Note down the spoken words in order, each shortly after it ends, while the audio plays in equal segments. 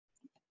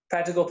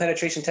Practical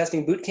Penetration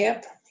Testing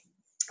Bootcamp.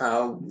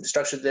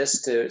 Structured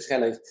this to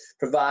kind of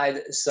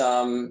provide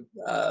some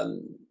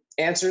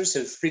answers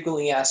to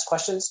frequently asked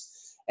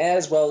questions,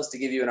 as well as to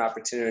give you an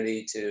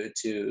opportunity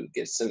to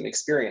get some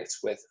experience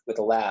with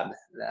a lab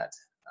that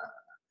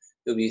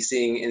you'll be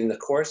seeing in the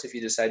course if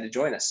you decide to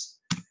join us.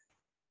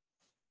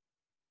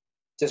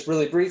 Just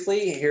really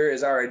briefly, here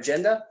is our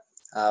agenda.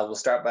 We'll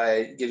start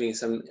by giving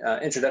some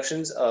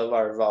introductions of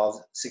our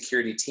Evolved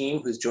Security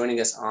team who's joining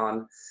us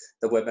on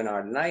the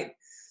webinar tonight.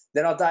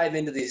 Then I'll dive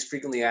into these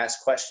frequently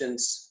asked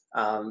questions.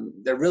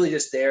 They're really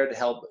just there to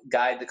help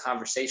guide the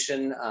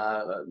conversation,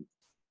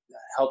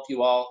 help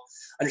you all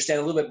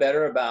understand a little bit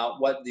better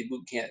about what the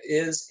bootcamp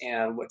is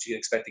and what you can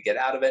expect to get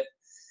out of it.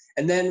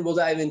 And then we'll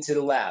dive into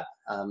the lab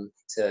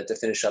to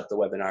finish up the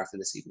webinar for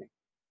this evening.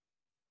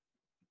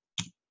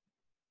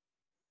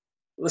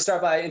 Let's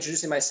start by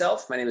introducing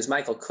myself. My name is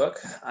Michael Cook.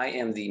 I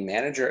am the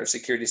manager of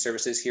security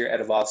services here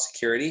at Evolved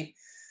Security,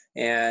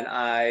 and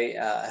I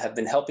have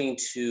been helping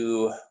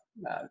to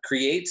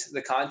create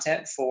the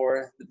content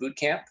for the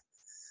bootcamp.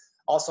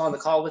 Also on the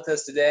call with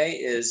us today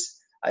is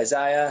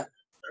Isaiah,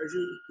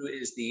 who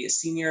is the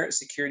senior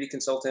security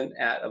consultant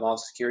at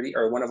Evolved Security,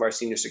 or one of our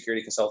senior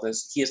security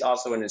consultants. He is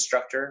also an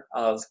instructor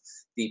of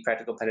the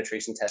Practical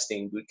Penetration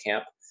Testing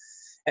Bootcamp.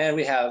 And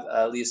we have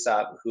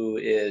Lisa, who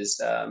is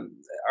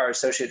our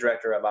Associate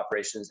Director of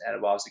Operations at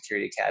Evolved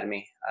Security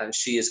Academy.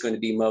 She is going to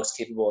be most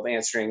capable of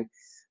answering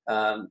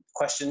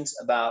questions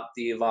about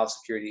the Evolved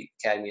Security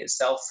Academy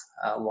itself,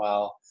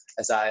 while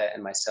Isaiah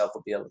and myself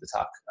will be able to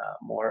talk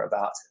more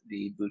about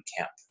the boot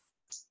camp.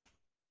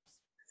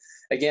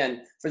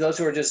 Again, for those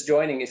who are just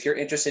joining, if you're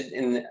interested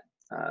in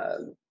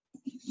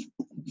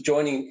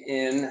joining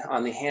in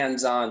on the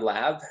hands-on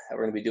lab that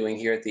we're going to be doing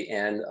here at the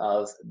end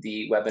of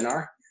the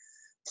webinar,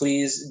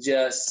 please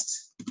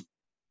just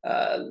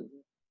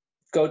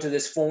go to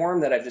this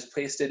form that I've just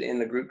pasted in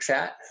the group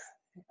chat.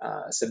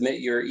 Submit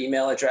your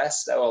email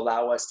address. That will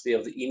allow us to be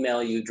able to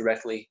email you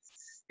directly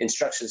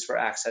instructions for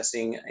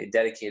accessing a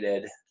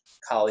dedicated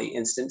Kali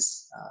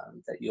instance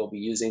that you'll be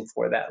using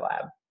for that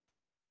lab.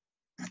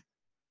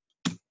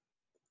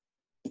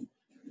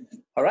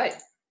 All right.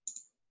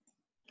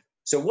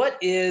 So what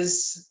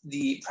is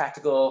the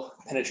Practical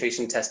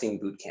Penetration Testing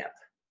Bootcamp?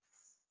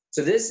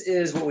 So this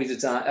is what we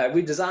designed.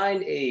 We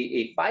designed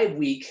a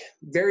 5-week,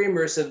 very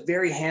immersive,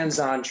 very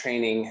hands-on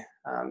training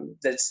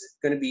that's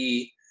going to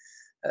be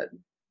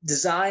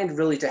designed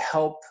really to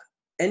help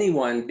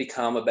anyone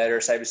become a better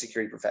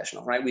cybersecurity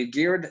professional, right? We've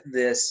geared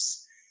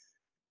this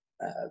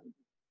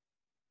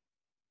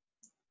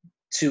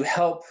to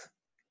help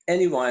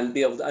anyone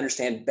be able to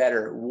understand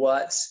better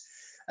what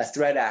a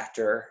threat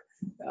actor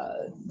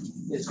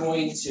is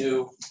going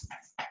to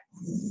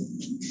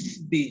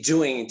be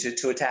doing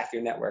to attack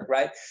your network,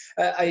 right?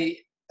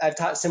 I've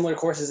taught similar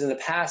courses in the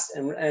past,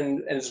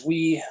 and as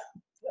we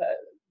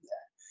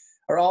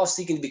are all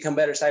seeking to become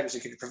better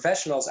cybersecurity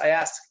professionals, I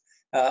asked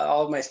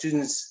all of my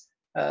students,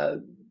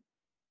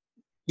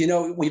 you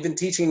know, we've been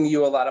teaching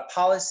you a lot of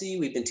policy,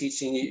 we've been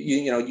teaching you,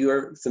 you know,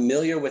 you're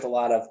familiar with a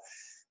lot of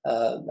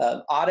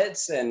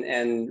audits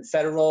and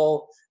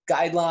federal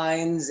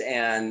guidelines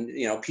and,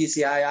 you know,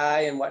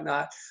 PCI and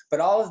whatnot, but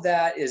all of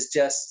that is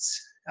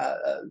just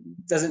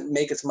doesn't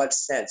make as much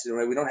sense. You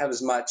know, we don't have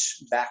as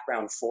much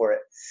background for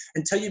it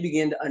until you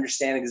begin to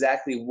understand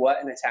exactly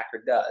what an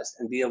attacker does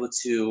and be able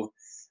to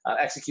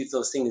execute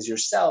those things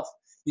yourself.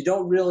 You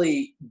don't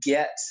really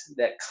get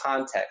that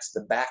context,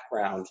 the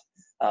background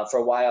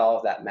for why all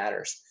of that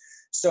matters.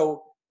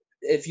 So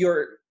if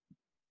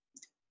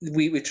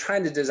we're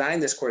trying to design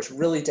this course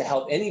really to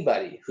help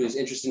anybody who's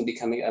interested in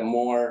becoming a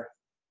more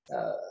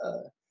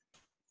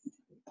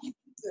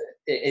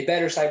a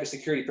better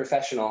cybersecurity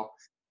professional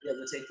be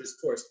able to take this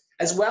course,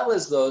 as well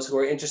as those who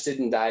are interested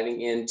in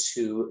diving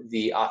into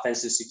the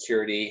offensive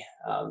security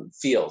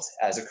field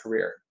as a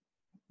career.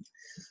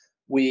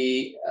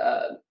 We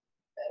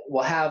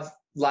will have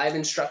live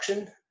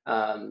instruction,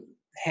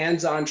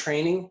 hands-on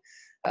training,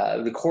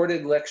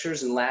 recorded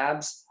lectures and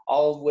labs,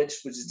 all of which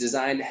was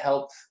designed to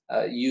help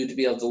you to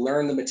be able to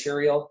learn the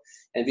material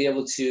and be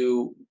able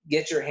to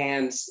get your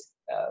hands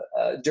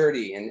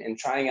dirty and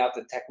trying out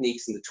the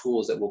techniques and the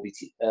tools that will be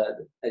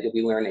that you'll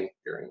be learning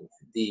during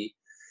the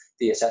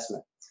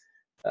assessment.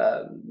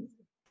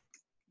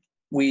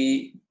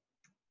 We're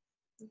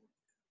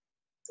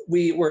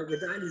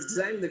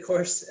designing the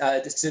course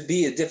to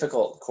be a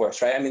difficult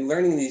course, right? I mean,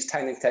 learning these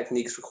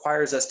techniques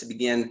requires us to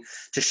begin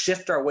to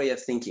shift our way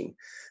of thinking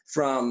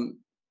from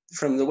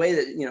the way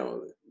that, you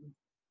know,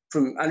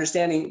 from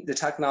understanding the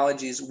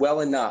technologies well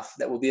enough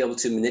that we'll be able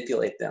to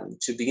manipulate them,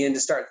 to begin to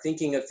start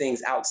thinking of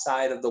things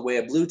outside of the way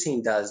a blue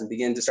team does and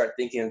begin to start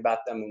thinking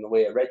about them in the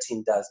way a red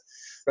team does,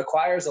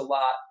 requires a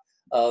lot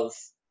of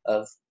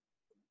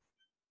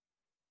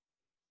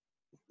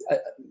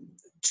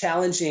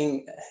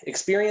challenging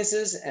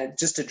experiences, and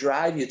just to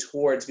drive you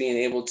towards being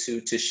able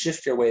to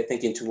shift your way of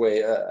thinking to the way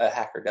a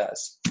hacker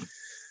does.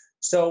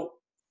 So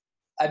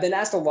I've been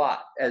asked a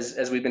lot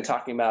as we've been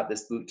talking about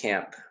this boot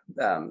camp,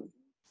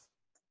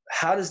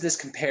 how does this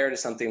compare to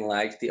something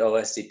like the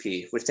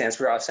OSCP, which stands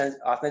for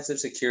Offensive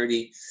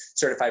Security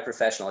Certified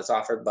Professional? It's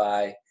offered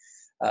by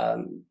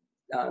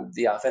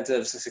the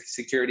Offensive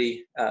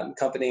Security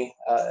company.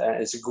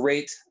 It's a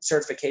great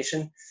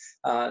certification,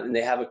 and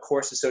they have a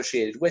course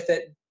associated with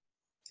it.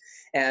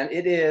 And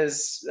it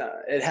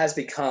has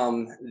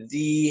become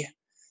the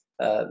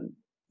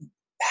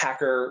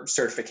hacker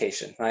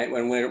certification, right?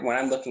 When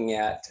I'm looking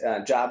at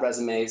job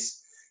resumes,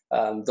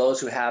 those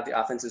who have the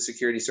Offensive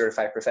Security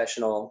Certified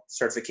Professional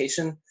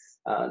certification,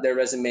 their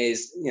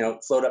resumes,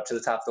 float up to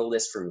the top of the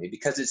list for me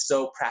because it's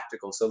so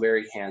practical, so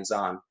very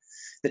hands-on.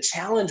 The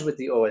challenge with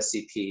the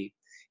OSCP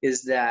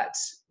is that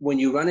when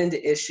you run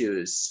into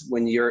issues,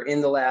 when you're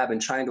in the lab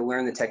and trying to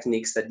learn the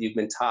techniques that you've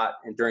been taught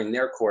during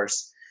their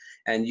course,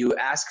 and you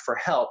ask for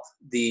help,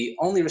 the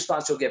only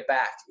response you'll get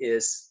back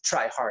is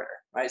try harder,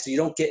 right? So you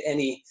don't get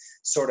any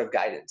sort of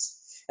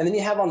guidance. And then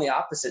you have on the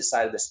opposite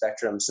side of the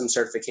spectrum some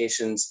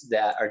certifications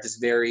that are just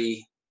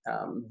very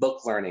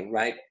book learning,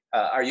 right?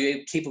 Are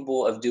you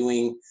capable of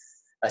doing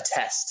a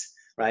test,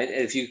 right?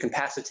 If you can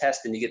pass a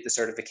test, then you get the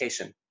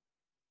certification.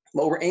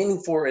 What we're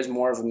aiming for is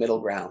more of a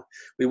middle ground.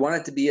 We want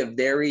it to be a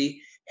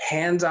very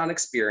hands-on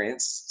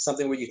experience,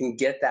 something where you can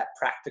get that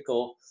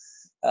practical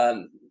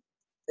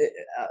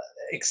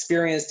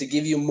experience to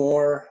give you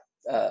more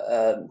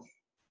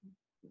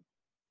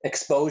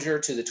exposure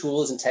to the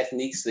tools and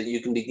techniques so that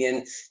you can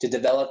begin to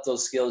develop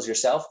those skills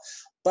yourself.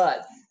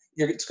 But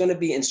it's going to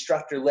be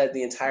instructor-led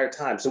the entire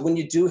time. So when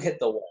you do hit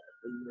the wall,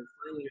 when you're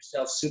finding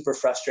yourself super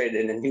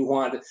frustrated and you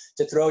want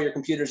to throw your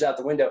computers out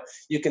the window,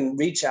 you can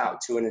reach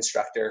out to an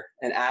instructor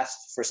and ask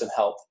for some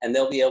help, and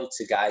they'll be able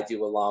to guide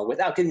you along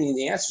without giving you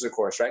the answers, of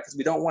course, right? Because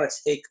we don't want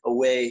to take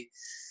away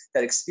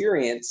that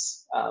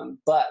experience,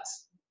 but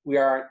we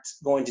aren't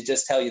going to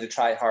just tell you to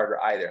try harder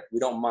either. We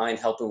don't mind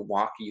helping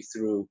walk you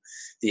through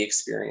the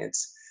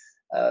experience.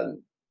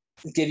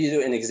 Give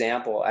you an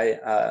example.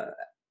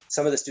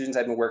 Some of the students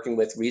I've been working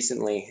with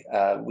recently,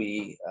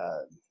 we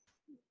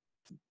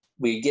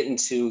get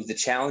into the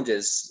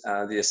challenges,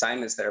 the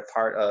assignments that are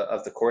part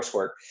of the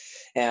coursework,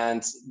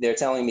 and they're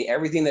telling me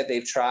everything that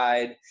they've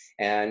tried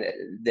and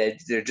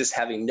that they're just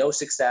having no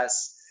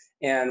success.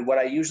 And what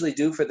I usually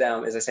do for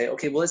them is I say,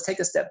 okay, well, let's take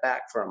a step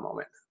back for a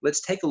moment.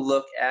 Let's take a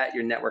look at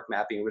your network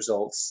mapping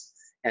results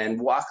and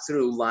walk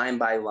through line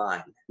by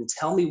line and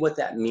tell me what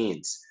that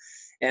means.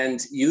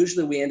 And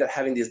usually we end up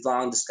having these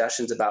long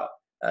discussions about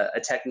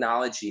a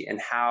technology and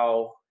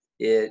how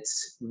it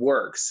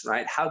works,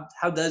 right?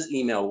 How does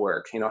email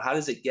work? How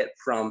does it get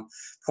from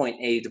point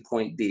A to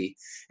point B?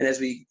 And as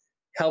we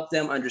help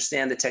them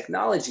understand the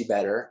technology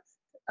better,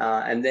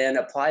 and then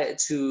apply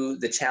it to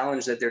the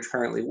challenge that they're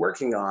currently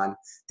working on,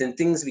 then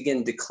things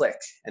begin to click.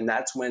 And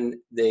that's when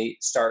they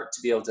start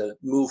to be able to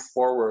move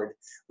forward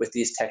with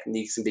these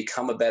techniques and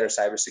become a better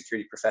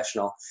cybersecurity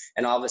professional.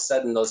 And all of a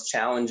sudden, those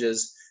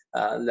challenges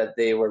that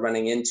they were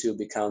running into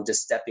become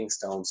just stepping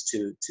stones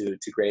to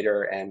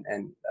greater and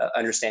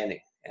understanding.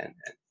 And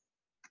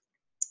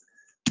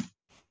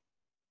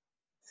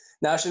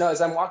now,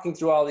 as I'm walking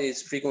through all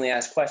these frequently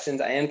asked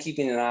questions, I am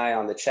keeping an eye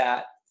on the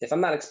chat. If I'm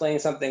not explaining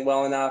something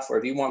well enough, or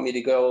if you want me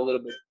to go a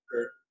little bit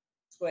further,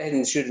 just go ahead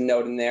and shoot a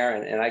note in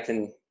there, and I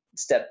can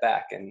step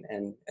back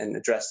and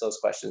address those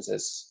questions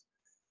as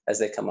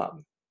they come up.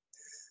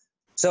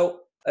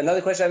 So another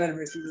question I've been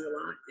receiving a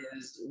lot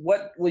is,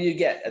 what will you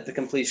get at the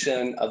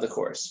completion of the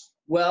course?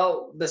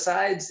 Well,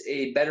 besides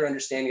a better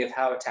understanding of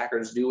how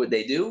attackers do what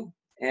they do,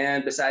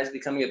 and besides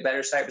becoming a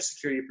better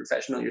cybersecurity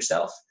professional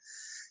yourself,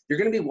 you're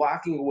going to be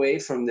walking away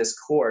from this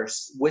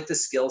course with a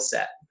skill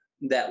set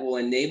that will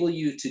enable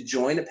you to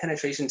join a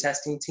penetration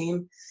testing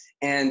team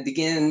and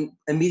begin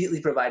immediately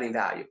providing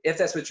value, if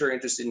that's what you're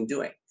interested in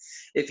doing.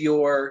 If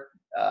you're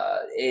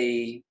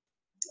a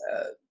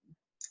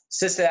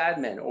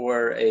sysadmin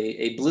or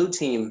a blue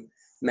team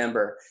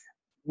member,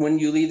 when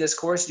you leave this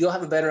course, you'll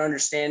have a better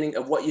understanding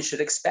of what you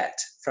should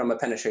expect from a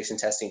penetration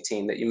testing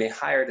team that you may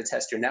hire to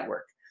test your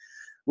network.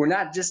 We're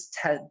not just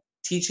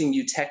teaching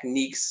you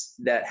techniques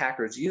that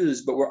hackers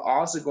use, but we're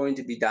also going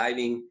to be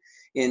diving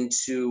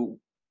into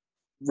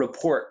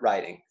report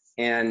writing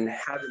and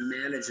how to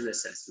manage an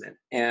assessment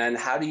and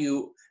how do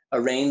you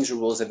arrange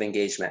rules of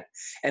engagement.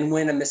 And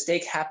when a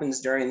mistake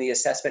happens during the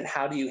assessment,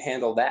 how do you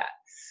handle that?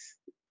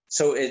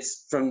 So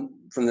it's from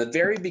the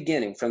very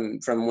beginning, from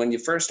when you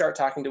first start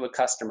talking to a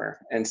customer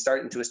and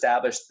starting to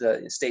establish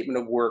the statement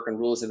of work and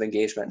rules of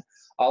engagement,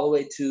 all the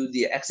way to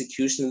the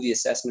execution of the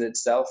assessment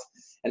itself,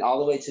 and all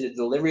the way to the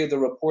delivery of the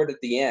report at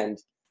the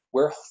end.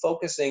 We're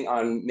focusing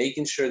on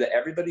making sure that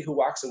everybody who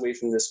walks away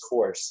from this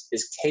course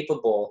is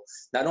capable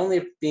not only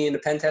of being a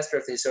pen tester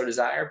if they so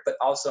desire, but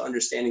also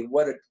understanding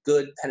what a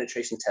good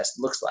penetration test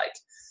looks like.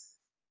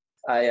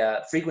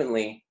 I've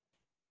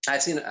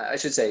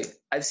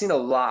seen a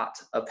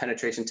lot of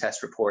penetration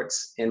test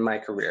reports in my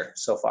career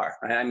so far.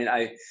 Right? I mean,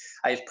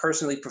 I've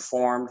personally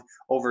performed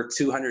over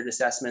 200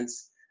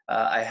 assessments.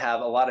 I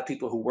have a lot of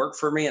people who work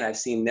for me, and I've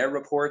seen their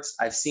reports.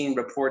 I've seen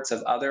reports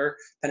of other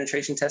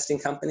penetration testing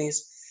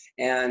companies.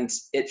 And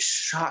it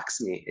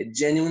shocks me. It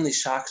genuinely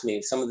shocks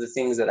me, some of the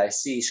things that I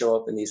see show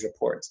up in these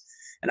reports.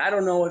 And I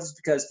don't know if it's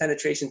because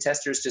penetration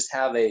testers just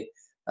have an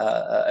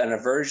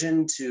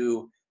aversion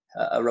to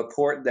a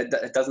report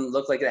that doesn't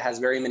look like it has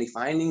very many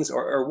findings,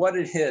 or what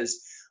it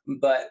is.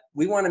 But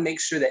we want to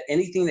make sure that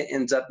anything that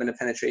ends up in a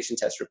penetration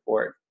test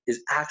report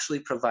is actually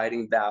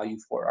providing value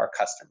for our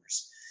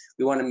customers.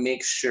 We want to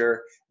make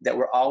sure that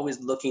we're always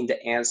looking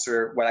to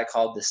answer what I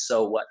call the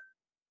so what,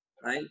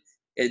 right?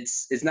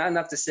 It's not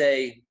enough to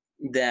say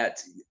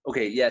that,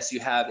 okay, yes, you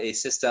have a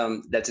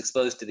system that's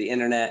exposed to the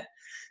internet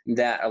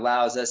that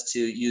allows us to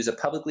use a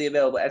publicly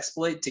available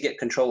exploit to get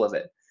control of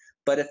it.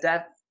 But if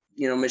that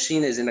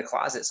machine is in a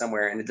closet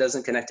somewhere and it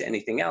doesn't connect to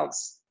anything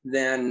else,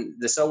 then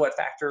the so what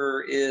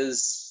factor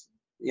is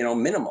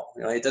minimal.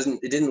 It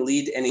didn't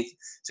lead to any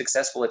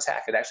successful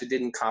attack. It actually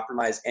didn't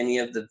compromise any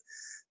of the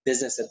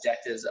business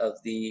objectives of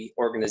the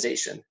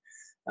organization.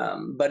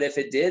 But if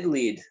it did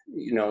lead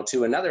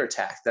to another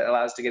attack that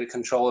allowed us to get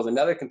control of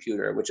another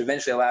computer, which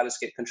eventually allowed us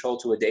to get control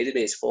to a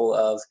database full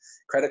of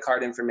credit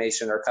card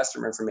information or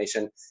customer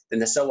information, then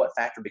the so what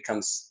factor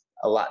becomes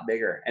a lot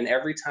bigger. And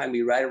every time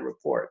we write a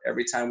report,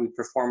 every time we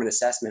perform an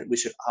assessment, we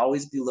should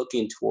always be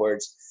looking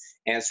towards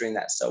answering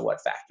that so what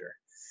factor.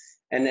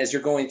 And as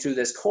you're going through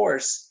this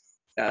course,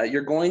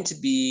 you're going to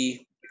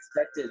be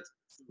expected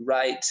to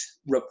write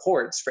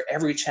reports for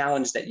every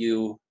challenge that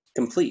you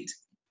complete.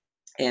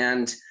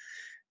 And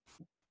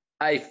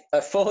I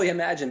fully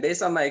imagine,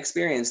 based on my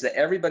experience, that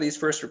everybody's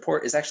first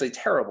report is actually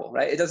terrible,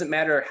 right? It doesn't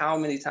matter how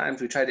many times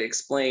we try to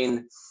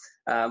explain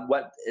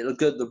what a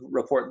good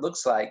report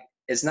looks like.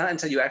 It's not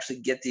until you actually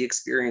get the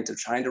experience of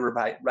trying to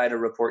write a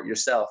report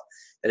yourself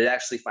that it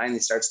actually finally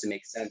starts to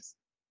make sense.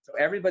 So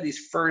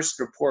everybody's first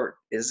report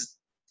is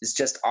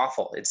just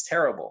awful. It's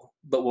terrible,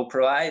 but will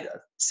provide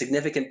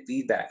significant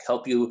feedback,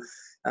 help you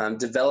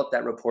develop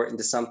that report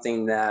into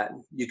something that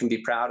you can be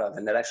proud of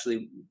and that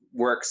actually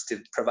works to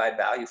provide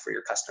value for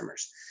your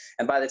customers.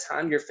 And by the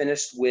time you're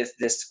finished with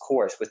this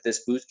course, with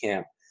this boot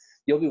camp,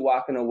 you'll be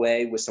walking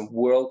away with some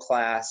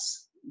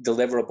world-class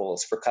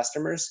deliverables for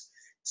customers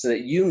so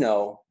that you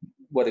know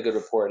what a good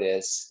report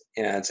is,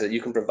 and so that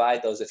you can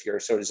provide those if you're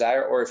so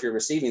desire, or if you're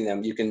receiving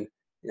them, you can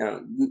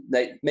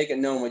make it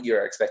known what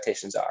your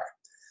expectations are.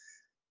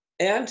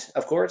 And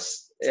of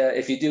course,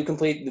 if you do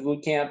complete the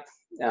boot camp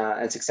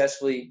and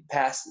successfully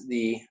pass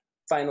the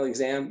final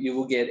exam, you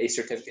will get a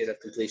certificate of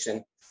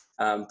completion,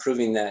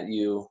 proving that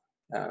you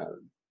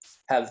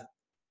have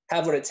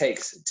what it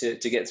takes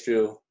to get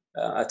through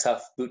a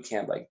tough boot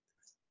camp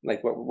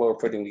like what we're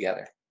putting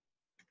together.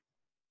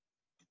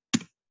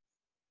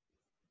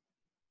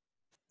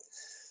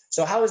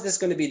 So how is this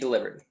going to be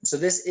delivered? So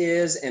this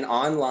is an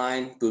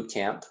online boot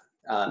camp,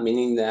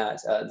 meaning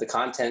that the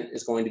content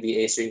is going to be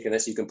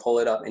asynchronous. You can pull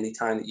it up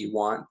anytime that you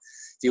want.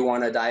 If you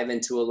want to dive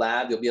into a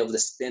lab, you'll be able to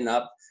spin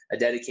up a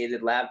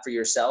dedicated lab for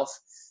yourself,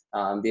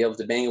 be able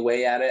to bang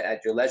away at it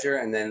at your leisure,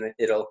 and then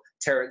it'll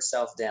tear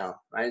itself down,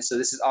 right? So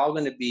this is all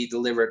going to be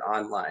delivered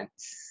online.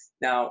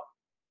 Now,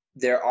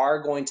 there are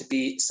going to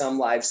be some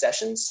live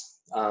sessions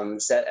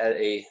set at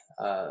a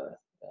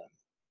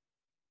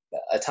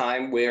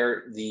time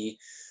where the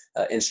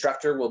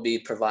instructor will be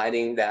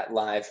providing that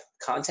live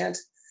content.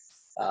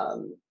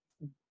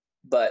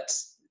 But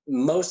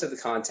most of the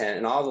content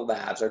and all the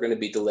labs are going to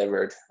be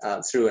delivered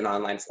through an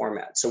online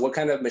format. So what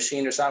kind of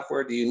machine or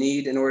software do you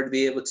need in order to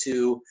be able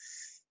to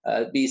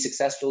be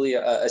successfully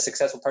a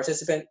successful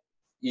participant?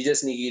 You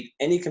just need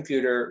any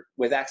computer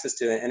with access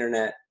to an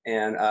internet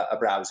and a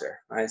browser,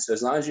 right? So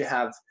as long as you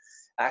have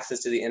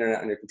access to the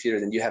internet on your computer,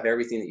 then you have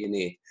everything that you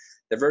need.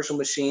 The virtual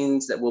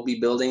machines that we'll be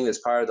building as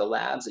part of the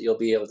labs that you'll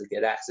be able to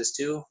get access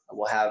to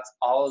will have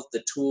all of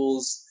the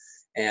tools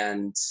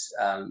and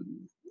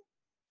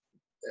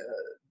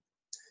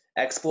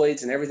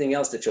exploits and everything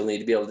else that you'll need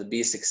to be able to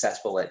be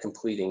successful at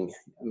completing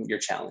your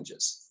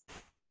challenges.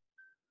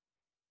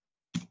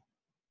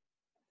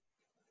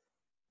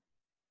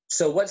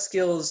 So what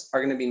skills are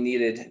going to be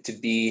needed to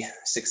be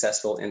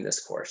successful in this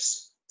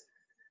course?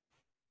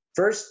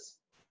 First,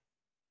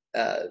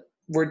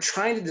 we're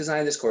trying to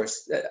design this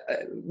course.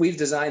 We've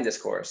designed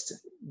this course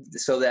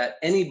so that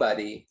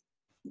anybody,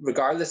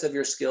 regardless of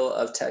your skill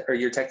of tech or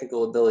your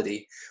technical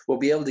ability, will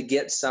be able to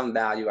get some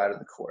value out of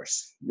the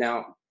course.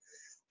 Now,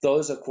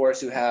 those, of course,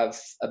 who have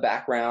a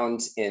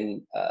background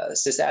in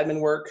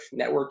sysadmin work,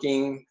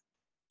 networking,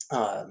 they're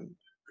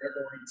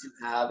going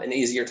to have an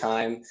easier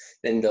time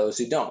than those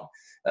who don't.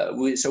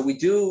 So we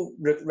do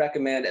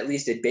recommend at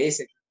least a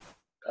basic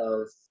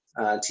of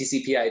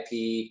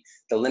TCP/IP.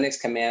 The Linux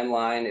command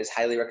line is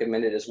highly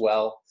recommended as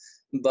well.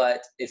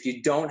 But if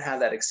you don't have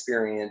that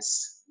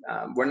experience,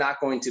 we're not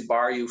going to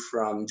bar you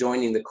from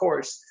joining the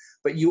course,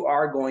 but you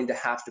are going to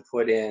have to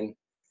put in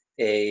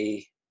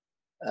a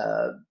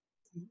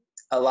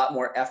lot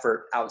more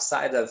effort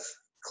outside of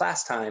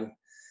class time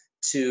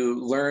to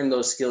learn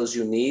those skills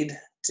you need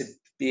to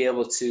be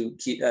able to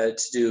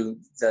do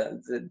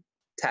the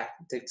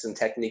tactics and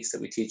techniques that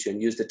we teach you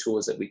and use the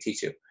tools that we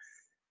teach you.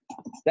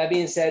 That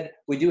being said,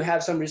 we do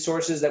have some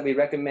resources that we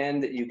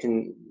recommend that you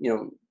can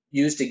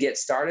use to get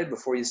started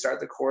before you start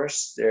the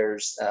course.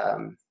 There's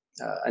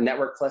a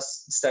Network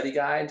Plus study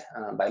guide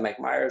by Mike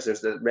Myers.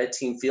 There's the Red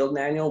Team Field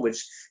Manual,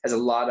 which has a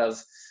lot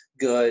of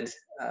good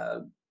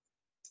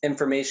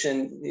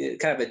information,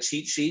 kind of a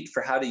cheat sheet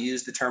for how to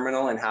use the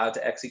terminal and how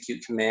to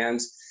execute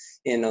commands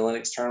in a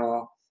Linux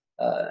terminal,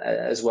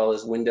 as well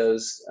as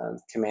Windows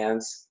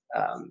commands.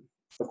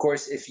 Of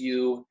course, if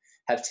you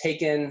have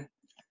taken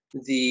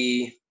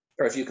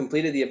if you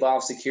completed the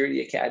Evolve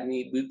Security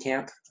Academy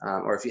bootcamp,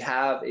 or if you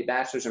have a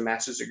bachelor's or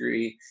master's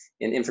degree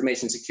in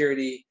information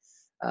security,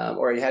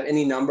 or you have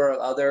any number of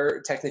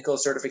other technical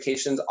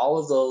certifications, all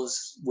of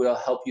those will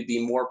help you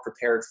be more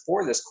prepared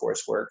for this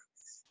coursework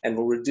and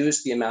will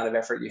reduce the amount of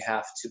effort you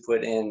have to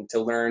put in to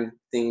learn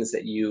things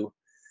that you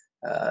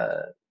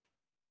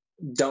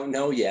don't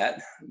know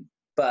yet.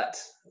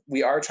 But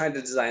we are trying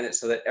to design it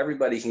so that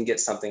everybody can get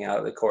something out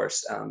of the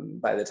course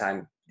by the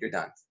time you're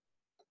done.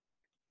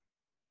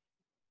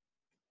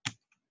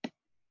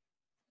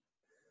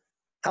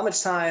 How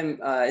much time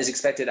is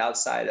expected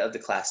outside of the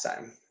class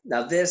time?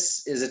 Now,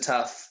 this is a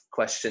tough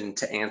question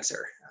to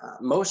answer,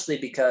 mostly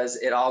because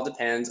it all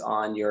depends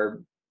on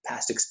your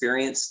past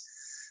experience.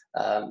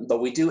 But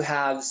we do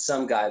have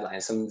some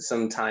guidelines,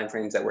 some time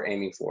frames that we're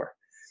aiming for.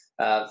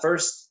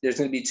 First, there's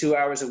going to be 2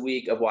 hours a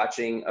week of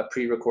watching a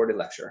pre-recorded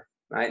lecture,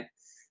 right?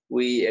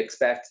 We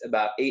expect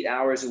about 8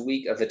 hours a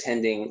week of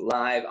attending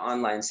live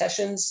online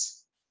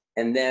sessions.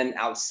 And then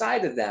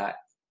outside of that,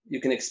 you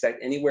can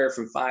expect anywhere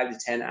from 5 to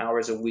 10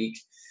 hours a week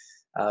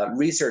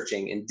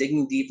researching and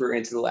digging deeper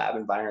into the lab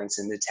environments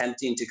and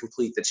attempting to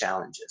complete the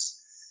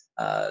challenges.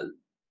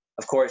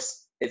 Of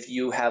course, if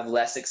you have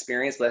less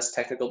experience, less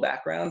technical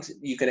background,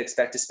 you can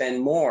expect to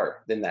spend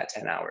more than that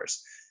 10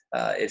 hours.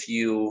 If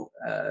you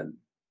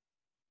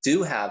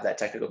do have that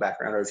technical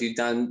background, or if you've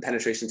done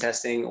penetration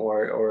testing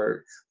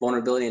or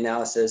vulnerability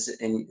analysis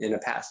in a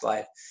past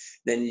life,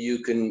 then you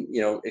can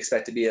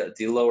expect to be at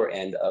the lower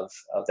end of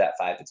that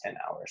 5 to 10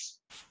 hours.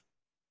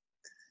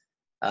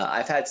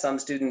 I've had some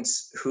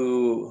students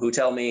who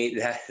tell me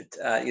that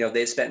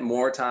they've spent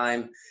more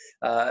time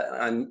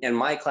in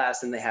my class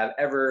than they have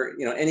ever,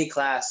 any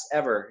class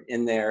ever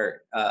in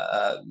their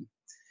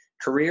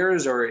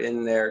careers or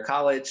in their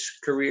college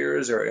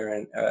careers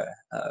or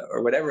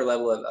whatever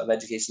level of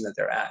education that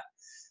they're at.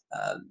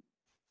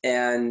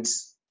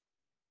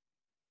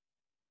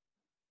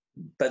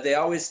 But they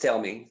always tell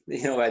me,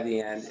 by the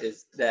end,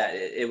 is that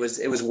it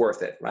was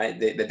worth it, right?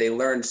 That they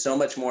learned so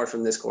much more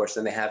from this course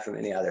than they have from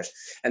any others.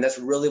 And that's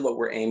really what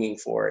we're aiming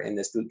for in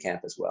this boot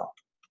camp as well.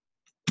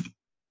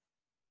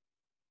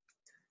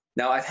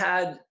 Now, I've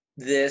had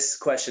this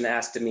question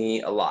asked to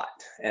me a lot.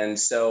 And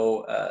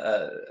so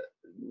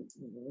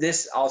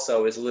this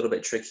also is a little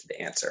bit tricky to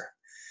answer.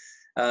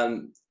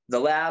 The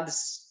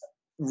labs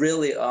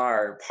really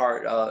are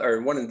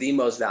or one of the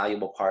most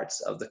valuable parts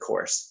of the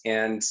course.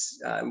 And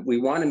we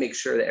want to make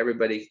sure that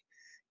everybody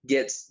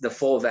gets the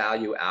full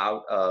value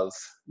out of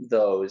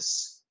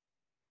those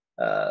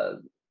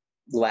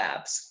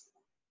labs.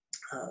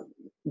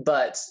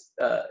 But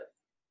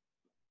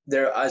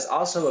there is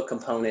also a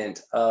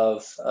component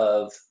of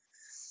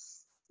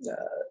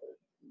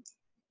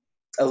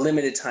a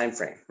limited time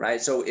frame, right?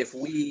 So if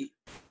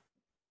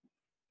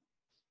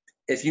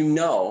you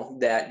know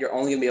that you're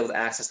only gonna be able to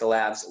access the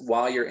labs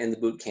while you're in the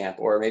boot camp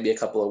or maybe a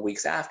couple of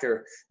weeks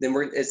after, then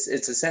it's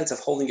a sense of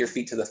holding your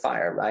feet to the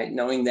fire, right?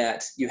 Knowing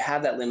that you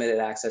have that limited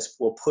access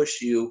will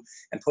push you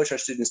and push our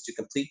students to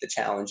complete the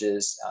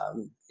challenges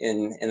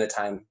in a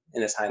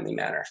timely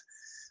manner.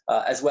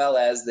 As well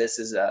as this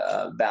is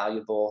a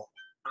valuable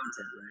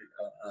content,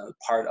 right?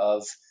 Part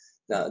of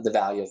the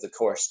value of the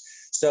course.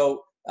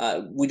 So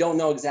we don't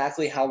know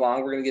exactly how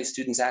long we're going to give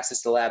students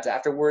access to labs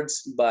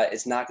afterwards, but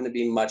it's not going to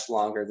be much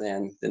longer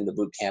than the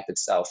boot camp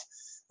itself.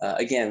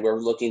 Again, we're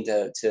looking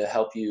to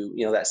help you,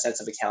 that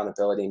sense of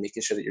accountability and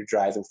making sure that you're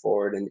driving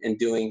forward and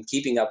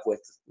keeping up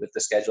with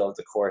the schedule of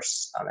the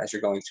course as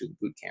you're going through the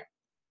boot camp.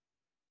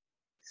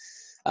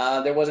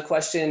 There was a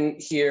question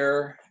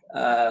here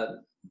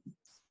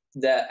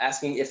that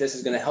asking if this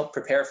is going to help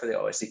prepare for the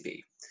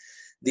OSCP.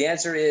 The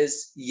answer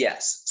is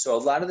yes. So a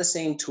lot of the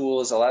same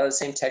tools, a lot of the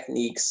same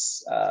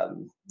techniques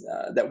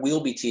that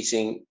we'll be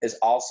teaching is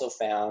also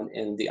found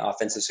in the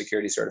Offensive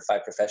Security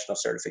Certified Professional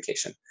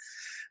certification.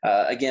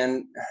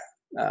 Again,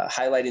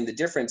 highlighting the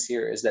difference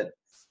here is that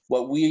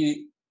what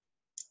we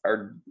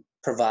are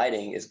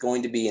providing is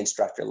going to be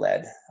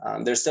instructor-led.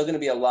 There's still going to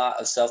be a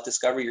lot of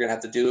self-discovery. You're going to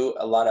have to do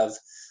a lot of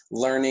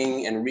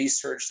learning and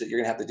research that you're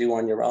going to have to do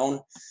on your own,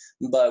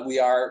 but we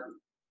are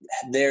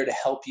there to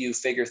help you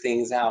figure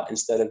things out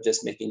instead of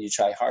just making you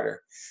try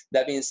harder.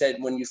 That being said,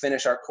 when you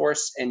finish our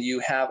course and you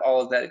have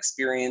all of that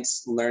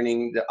experience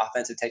learning the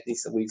offensive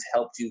techniques that we've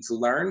helped you to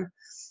learn,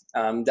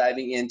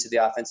 diving into the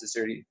Offensive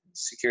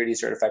Security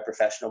Certified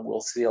Professional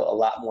will feel a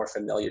lot more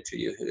familiar to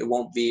you. It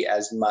won't be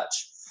as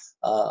much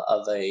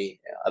of a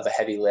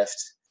heavy lift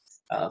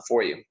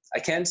for you. I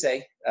can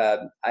say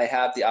I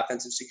have the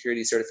Offensive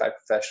Security Certified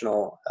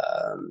Professional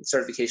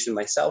certification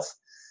myself,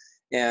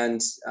 and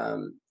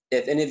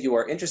if any of you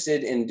are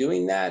interested in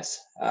doing that,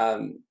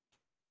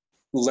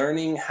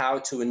 learning how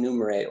to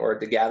enumerate or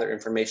to gather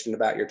information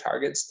about your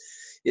targets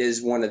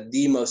is one of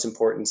the most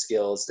important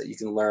skills that you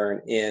can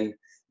learn in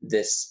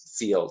this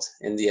field,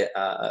 in the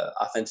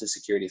offensive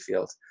security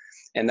field.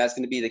 And that's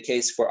going to be the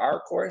case for our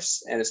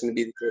course, and it's going to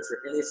be the case for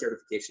any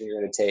certification you're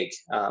going to take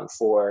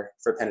for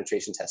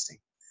penetration testing.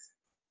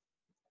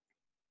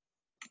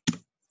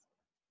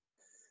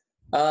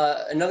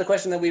 Another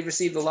question that we've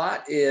received a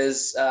lot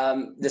is,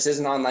 this is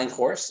an online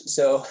course,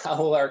 so how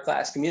will our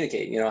class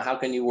communicate? You know, how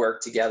can you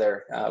work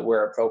together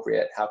where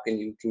appropriate? How can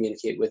you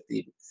communicate with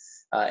the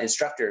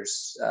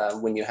instructors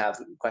when you have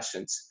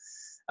questions?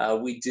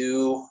 We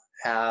do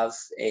have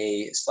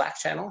a Slack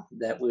channel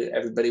that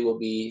everybody will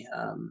be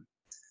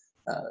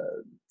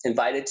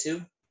invited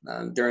to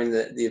during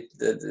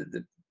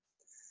the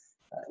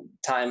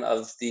time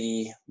of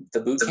the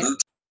boot camp.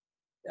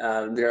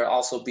 There'll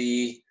also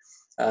be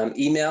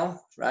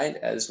email, right,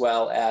 as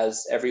well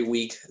as every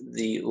week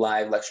the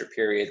live lecture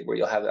period where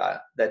you'll have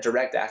that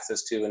direct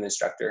access to an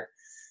instructor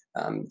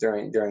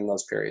during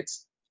those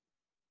periods.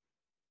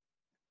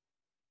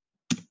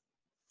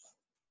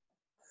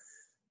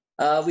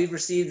 We've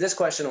received this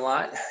question a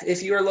lot.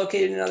 If you are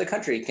located in another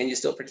country, can you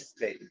still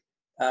participate?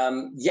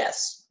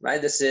 Yes,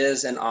 right. This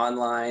is an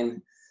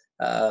online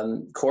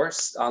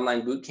course,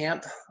 online boot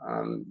camp.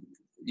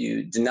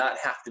 You do not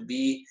have to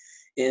be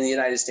in the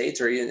United States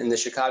or in the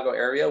Chicago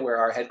area where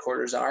our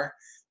headquarters are,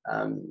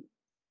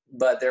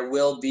 but there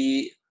will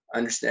be,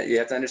 you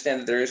have to understand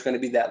that there is going to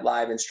be that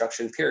live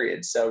instruction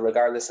period. So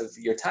regardless of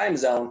your time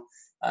zone,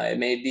 it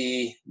may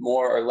be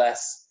more or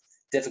less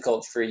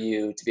difficult for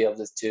you to be able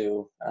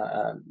to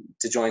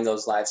join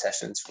those live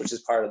sessions, which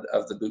is part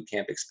of the boot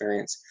camp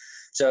experience.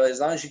 So as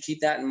long as you keep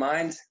that in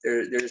mind,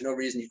 there's no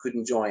reason you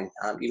couldn't join,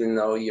 even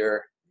though you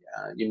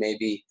may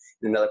be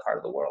in another part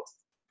of the world.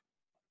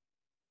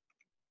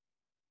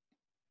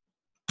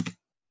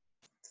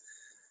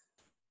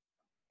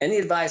 Any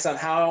advice on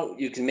how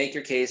you can make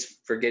your case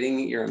for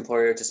getting your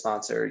employer to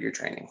sponsor your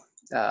training?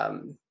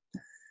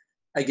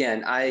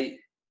 Again,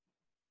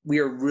 we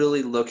are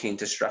really looking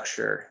to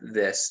structure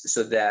this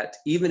so that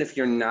even if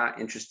you're not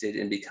interested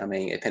in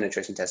becoming a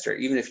penetration tester,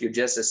 even if you're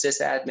just a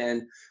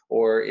sysadmin,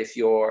 or if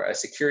you're a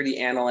security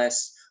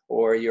analyst,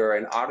 or you're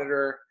an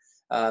auditor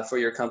for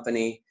your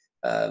company,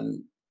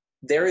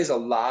 there is a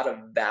lot of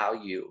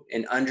value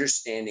in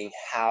understanding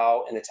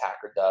how an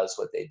attacker does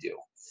what they do.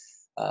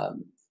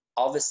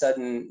 All of a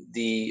sudden,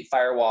 the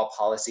firewall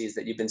policies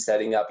that you've been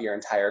setting up your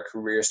entire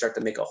career start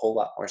to make a whole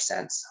lot more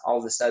sense. All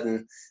of a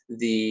sudden,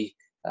 the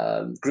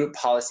group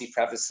policy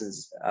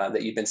prefaces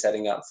that you've been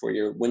setting up for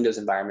your Windows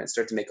environment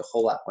start to make a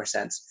whole lot more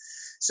sense.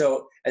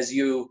 So as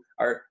you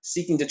are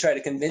seeking to try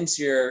to convince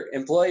your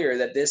employer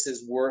that this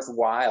is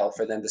worthwhile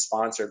for them to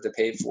sponsor, to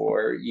pay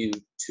for you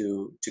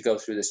to go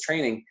through this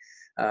training,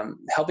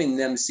 helping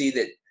them see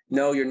that,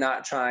 no, you're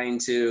not trying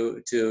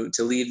to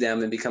leave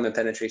them and become a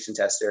penetration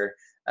tester,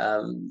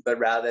 but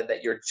rather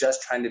that you're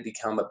just trying to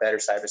become a better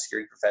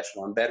cybersecurity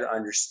professional and better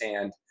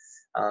understand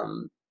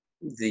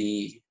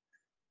the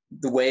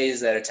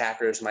ways that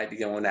attackers might be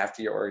going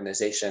after your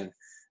organization.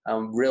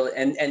 Really,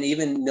 and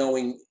even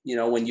knowing,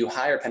 when you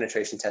hire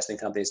penetration testing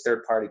companies,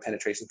 third-party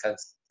penetration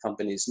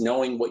companies,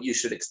 knowing what you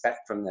should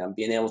expect from them,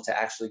 being able to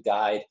actually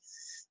guide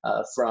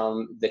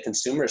from the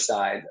consumer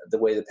side the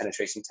way the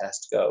penetration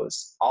test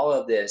goes. All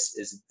of this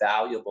is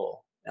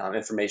valuable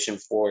information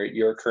for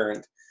your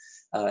current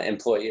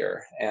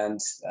employer, and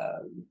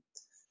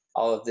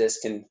all of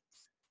this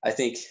I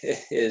think,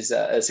 is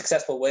a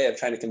successful way of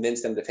trying to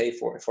convince them to pay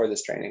for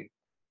this training.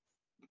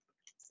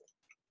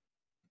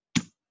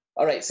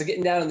 All right, so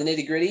getting down to the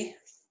nitty-gritty,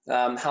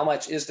 how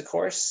much is the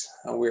course?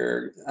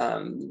 We're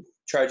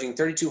charging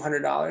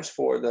 $3,200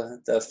 for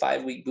the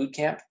 5-week boot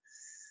camp.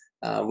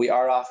 We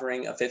are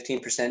offering a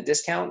 15%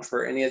 discount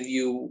for any of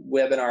you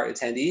webinar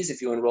attendees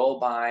if you enroll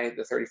by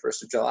the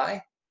 31st of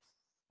July.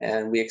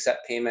 And we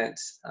accept payment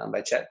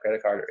by check,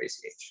 credit card, or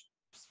ACH.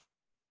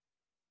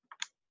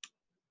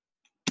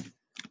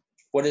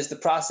 What is the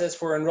process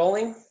for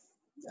enrolling?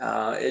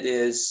 It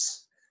is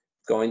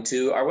going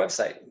to our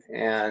website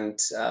and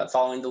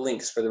following the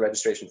links for the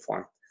registration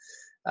form.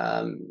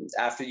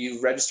 After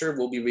you've registered,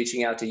 we'll be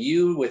reaching out to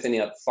you with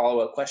any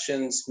follow-up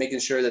questions, making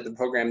sure that the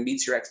program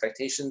meets your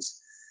expectations.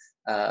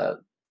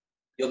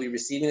 You'll be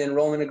receiving an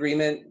enrollment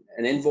agreement,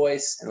 an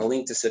invoice, and a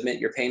link to submit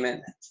your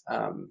payment.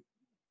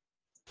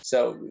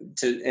 So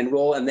to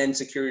enroll and then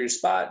secure your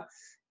spot,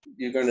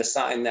 you're going to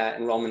sign that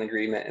enrollment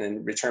agreement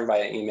and return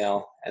via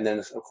email, and then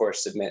of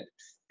course submit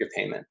your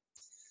payment.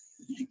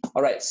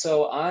 All right,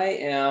 so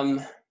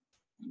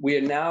we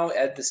are now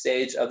at the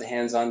stage of the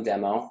hands-on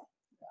demo.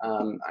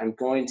 I'm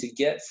going to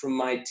get from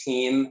my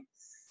team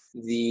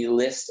the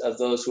list of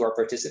those who are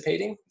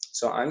participating.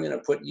 So I'm going to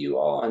put you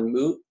all on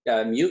mute.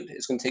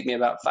 It's going to take me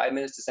about 5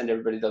 minutes to send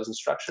everybody those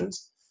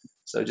instructions.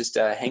 So just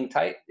hang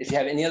tight. If you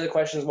have any other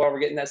questions while we're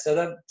getting that set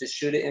up, just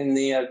shoot it in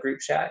the group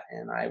chat,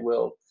 and I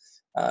will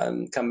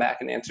come back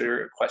and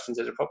answer questions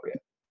as appropriate.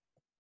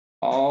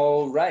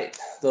 All right,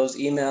 those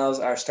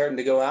emails are starting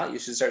to go out. You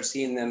should start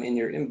seeing them in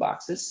your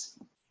inboxes.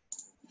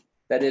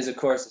 That is, of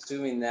course,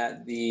 assuming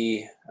that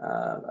the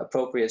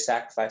appropriate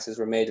sacrifices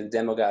were made to the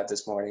demo god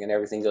this morning and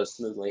everything goes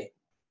smoothly.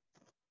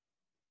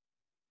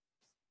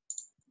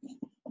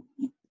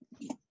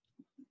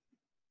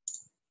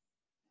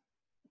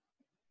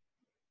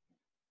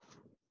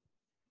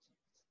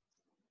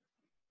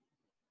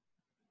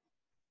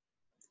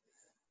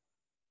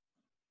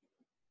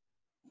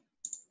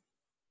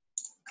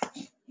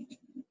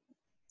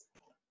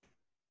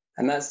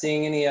 I'm not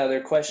seeing any other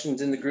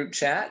questions in the group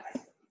chat.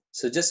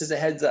 So just as a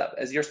heads up,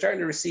 as you're starting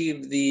to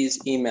receive these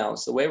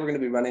emails, the way we're going to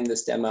be running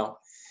this demo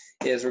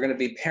is we're going to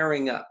be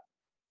pairing up.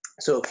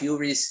 So if you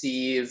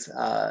receive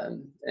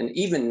an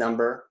even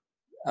number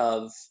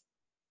of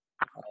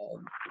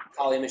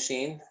Kali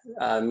machine,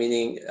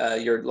 meaning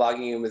you're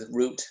logging in with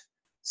root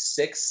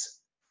 6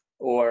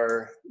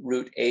 or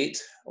root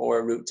 8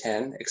 or root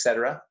 10,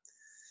 etc.,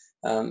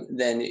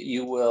 then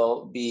you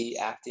will be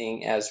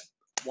acting as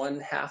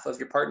one half of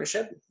your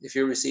partnership. If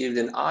you received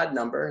an odd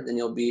number, then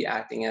you'll be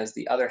acting as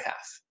the other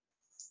half.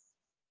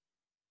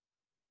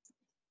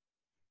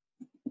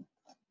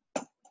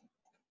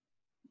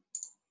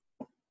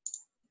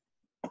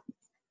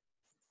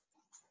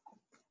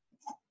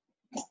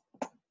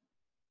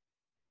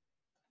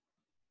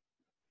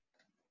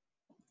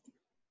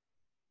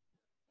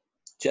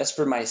 Just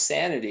for my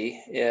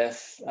sanity,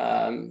 if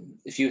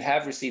you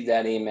have received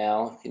that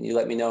email, can you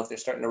let me know if they're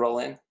starting to roll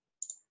in?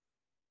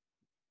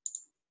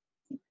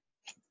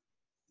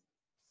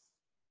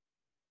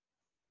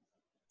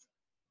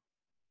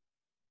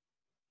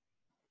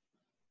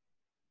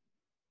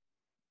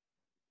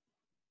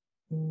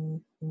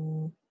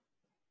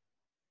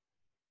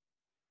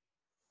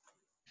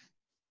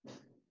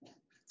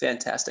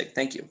 Fantastic,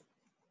 thank you.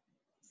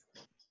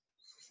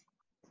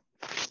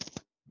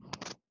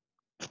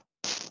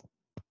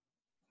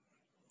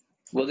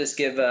 We'll just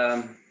give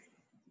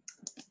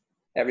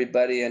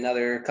everybody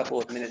another couple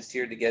of minutes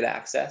here to get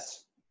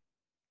access.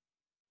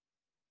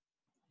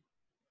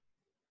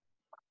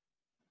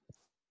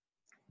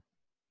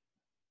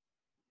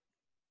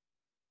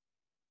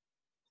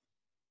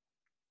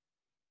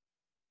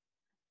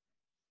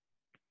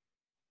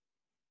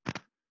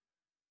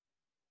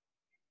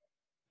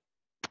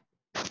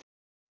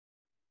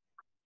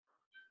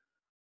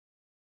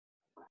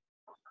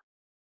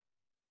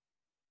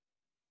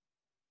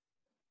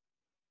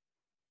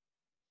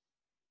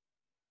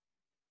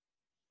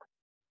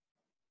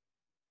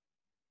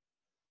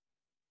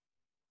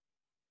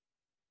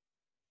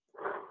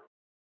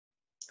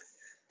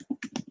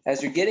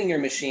 As you're getting your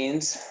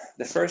machines,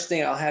 the first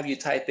thing I'll have you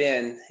type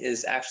in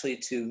is actually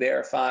to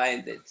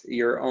verify that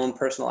your own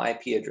personal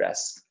IP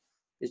address.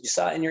 As you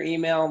saw in your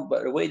email,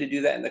 but a way to do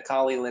that in the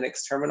Kali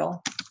Linux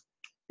terminal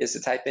is to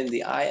type in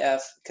the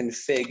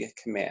ifconfig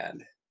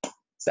command.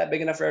 Is that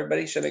big enough for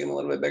everybody? Should I make them a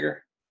little bit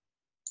bigger?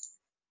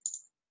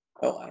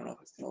 Oh, I don't know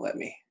if it's going to let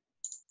me.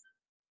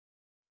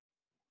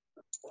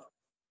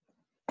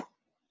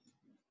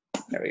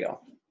 There we go.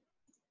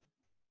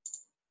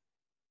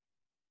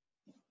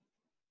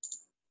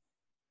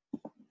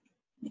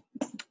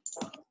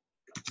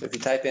 So if you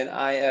type in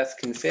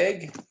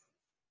ifconfig,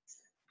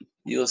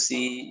 you'll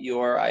see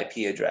your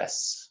IP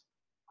address,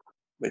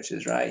 which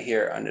is right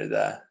here under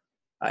the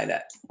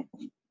inet.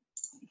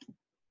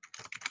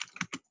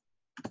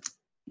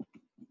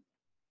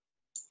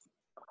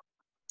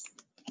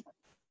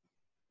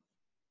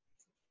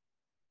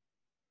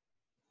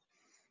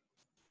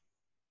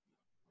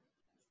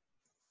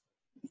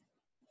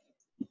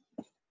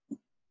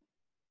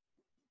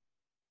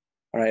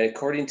 All right,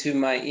 according to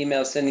my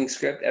email sending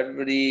script,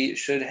 everybody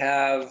should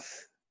have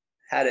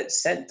had it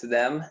sent to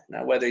them.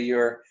 Now, whether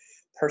your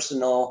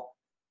personal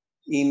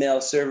email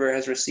server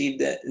has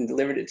received it and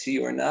delivered it to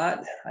you or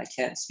not, I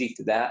can't speak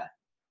to that.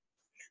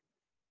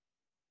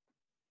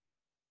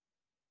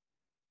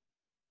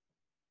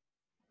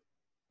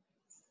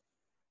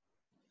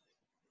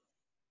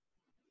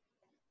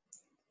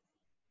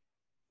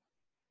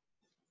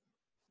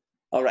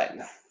 All right,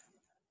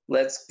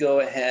 let's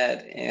go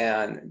ahead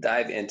and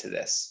dive into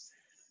this.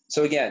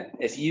 So again,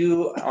 if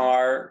you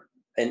are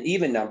an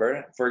even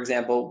number, for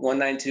example,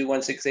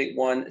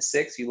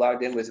 192.168.1.6, you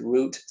logged in with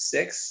root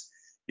 6,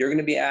 you're going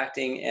to be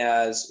acting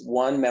as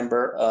one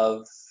member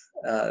of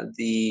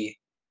the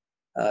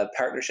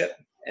partnership.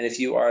 And if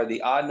you are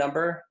the odd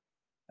number,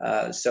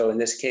 so in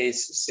this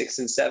case, 6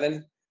 and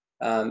 7,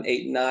 8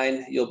 and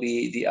 9, you'll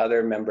be the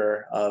other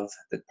member of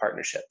the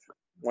partnership.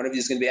 One of you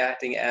is going to be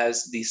acting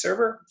as the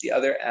server, the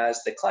other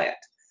as the client.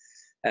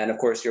 And of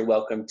course, you're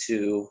welcome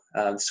to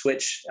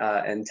switch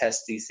and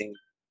test these things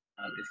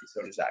if you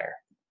so desire.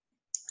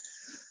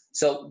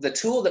 So the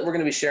tool that we're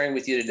going to be sharing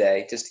with you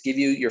today, just to give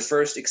you your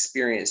first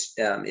experience,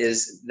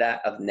 is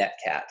that of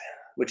Netcat,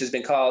 which has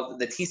been called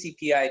the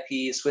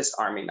TCP/IP Swiss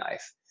Army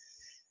knife.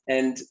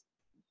 And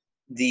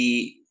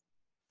the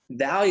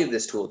value of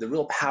this tool, the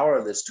real power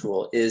of this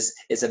tool, is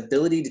its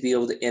ability to be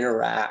able to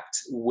interact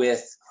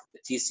with the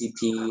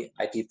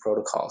TCP/IP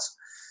protocols.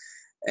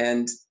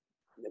 And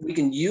we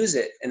can use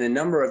it in a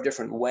number of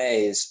different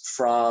ways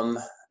from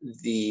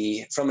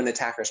an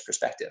attacker's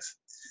perspective.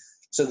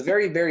 So the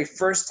very, very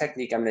first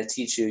technique I'm going to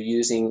teach you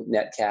using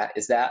Netcat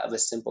is that of a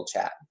simple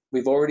chat.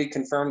 We've already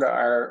confirmed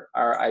our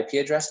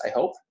IP address, I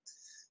hope.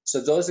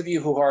 So those of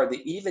you who are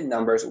the even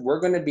numbers, we're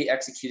going to be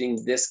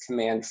executing this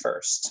command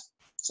first.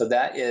 So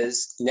that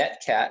is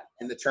netcat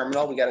in the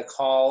terminal. We got to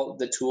call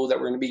the tool that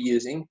we're going to be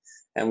using,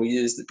 and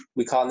we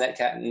call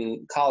netcat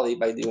in Kali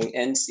by doing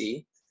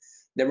nc.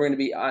 Then we're going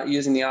to be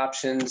using the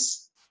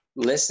options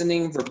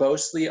listening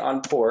verbosely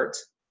on port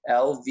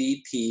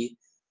LVP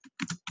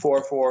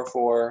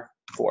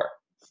 4444,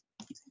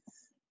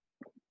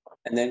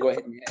 and then go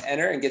ahead and hit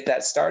enter and get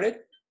that started.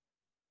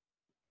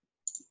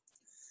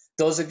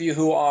 Those of you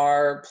who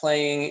are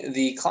playing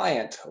the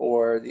client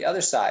or the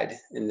other side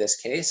in this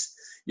case,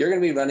 you're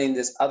going to be running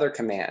this other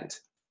command,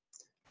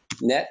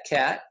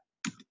 netcat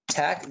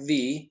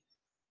tac-v.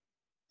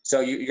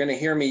 So you're going to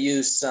hear me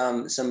use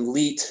some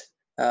leet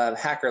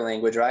hacker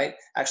language, right?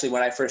 Actually,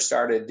 when I first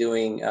started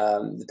doing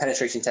the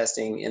penetration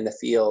testing in the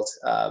field,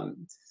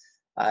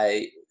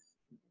 I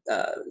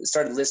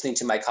started listening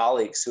to my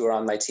colleagues who were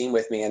on my team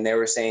with me, and they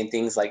were saying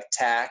things like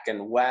tack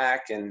and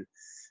whack, and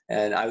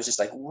I was just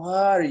like,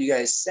 what are you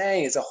guys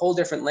saying? It's a whole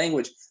different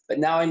language. But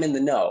now I'm in the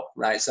know,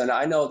 right? So now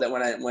I know that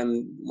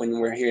when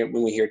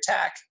we hear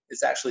tack,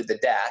 it's actually the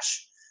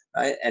dash,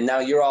 right? And now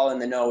you're all in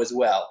the know as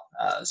well,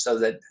 so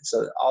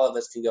all of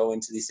us can go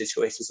into these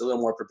situations a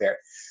little more prepared.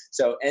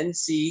 So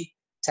NC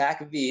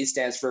TAC-V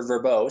stands for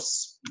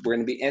verbose. We're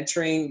going to be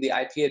entering the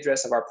IP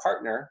address of our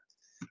partner.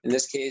 In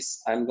this case,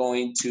 I'm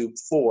going to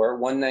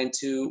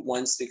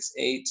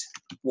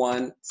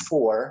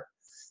 192.168.1.4.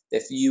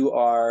 If you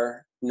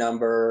are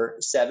number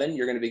 7,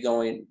 you're going to be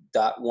going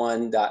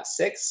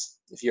 .1.6.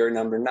 If you're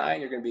number 9,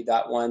 you're going to be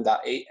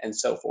 .1.8, and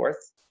so forth.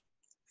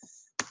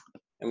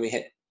 And we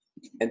hit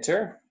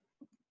enter.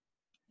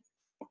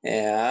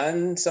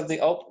 And something,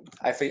 oh,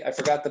 I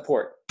forgot the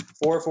port,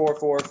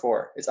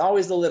 4444. It's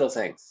always the little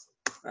things,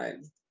 right?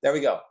 There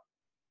we go.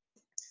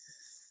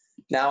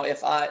 Now,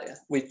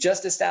 we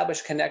just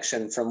established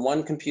connection from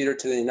one computer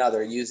to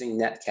another using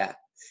Netcat.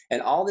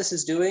 And all this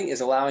is doing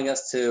is allowing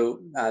us to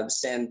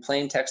send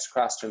plain text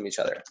across from each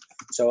other.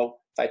 So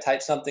if I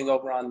type something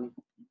over on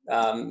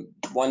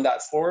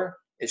 1.4,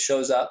 it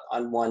shows up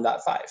on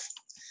 1.5,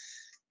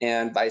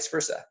 and vice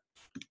versa.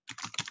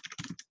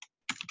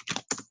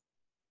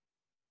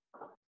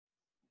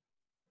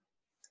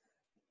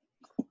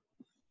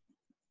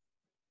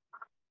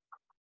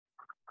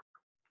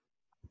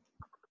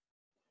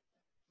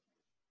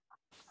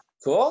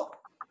 Cool?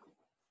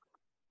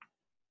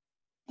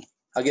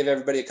 I'll give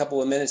everybody a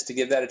couple of minutes to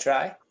give that a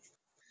try.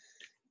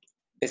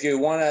 If you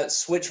want to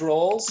switch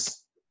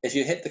roles, if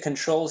you hit the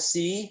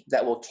Control-C,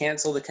 that will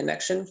cancel the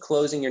connection,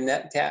 closing your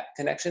Netcat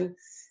connection,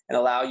 and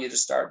allow you to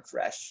start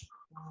fresh.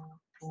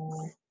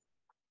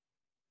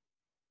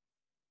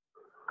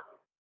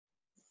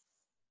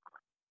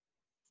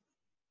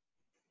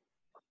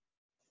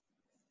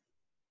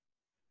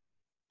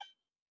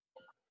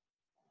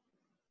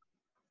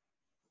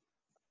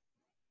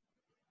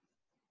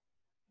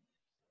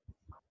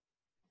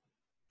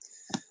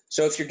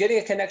 So if you're getting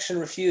a connection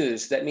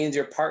refused, that means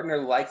your partner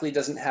likely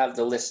doesn't have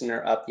the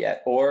listener up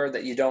yet, or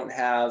that you don't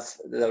have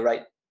the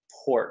right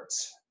port.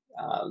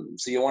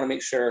 So you want to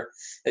make sure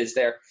that it's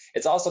there.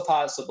 It's also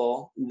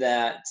possible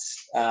that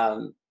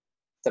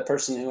the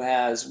person who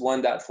has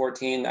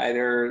 1.14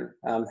 either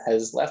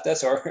has left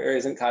us or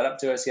isn't caught up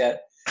to us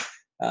yet.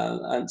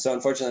 And so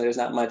unfortunately, there's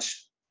not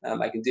much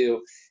I can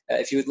do.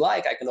 If you would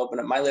like, I can open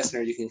up my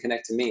listener. You can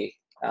connect to me,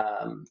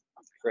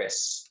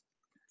 Chris.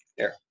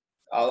 There.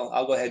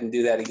 I'll go ahead and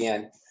do that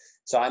again.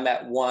 So I'm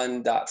at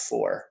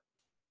 1.4.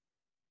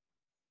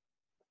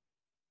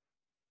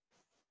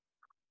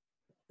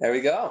 There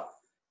we go.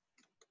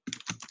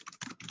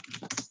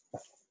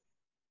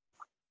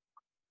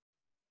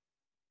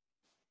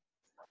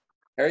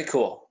 Very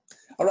cool.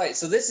 All right,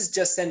 so this is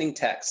just sending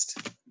text.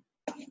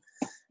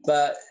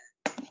 But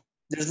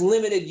there's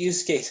limited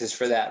use cases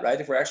for that, right?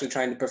 If we're actually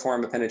trying to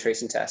perform a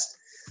penetration test.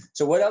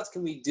 So what else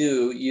can we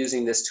do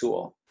using this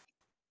tool?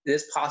 It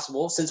is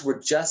possible, since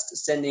we're just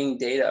sending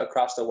data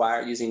across the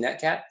wire using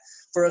Netcat,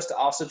 for us to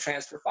also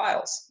transfer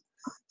files.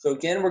 So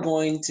again, we're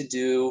going to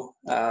do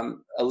a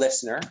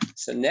listener.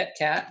 So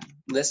Netcat,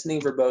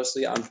 listening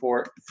verbosely on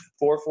port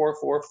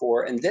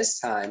 4444, and this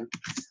time,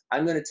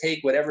 I'm going to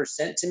take whatever's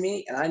sent to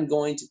me, and I'm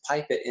going to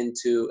pipe it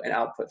into an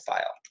output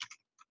file.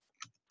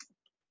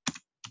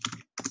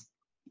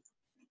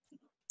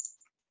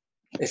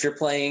 If you're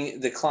playing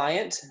the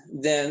client,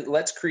 then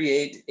let's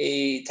create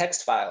a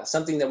text file,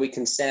 something that we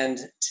can send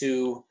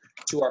to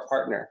our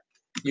partner.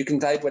 You can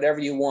type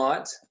whatever you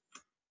want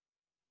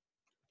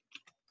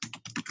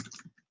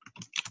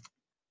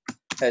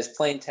as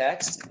plain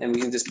text, and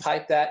we can just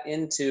pipe that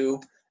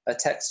into a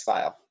text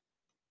file.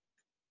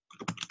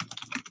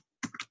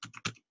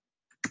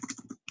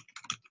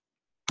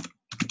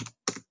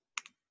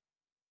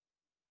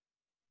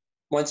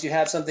 Once you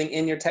have something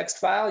in your text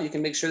file, you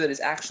can make sure that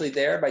it's actually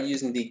there by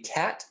using the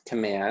cat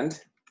command.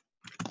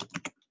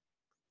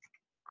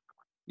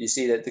 You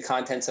see that the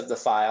contents of the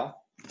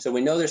file. So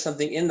we know there's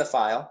something in the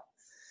file.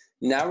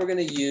 Now we're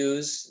going to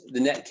use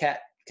the netcat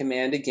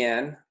command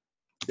again.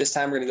 This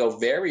time we're going to go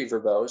very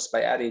verbose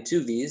by adding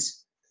 2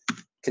 V's,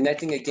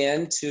 connecting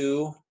again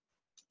to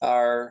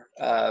our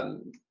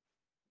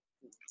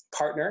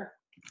partner,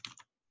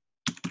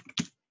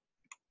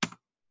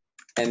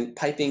 and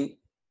piping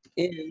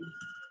in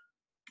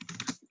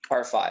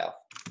our file.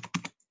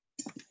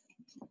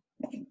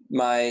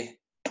 My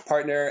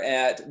partner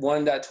at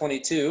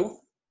 1.22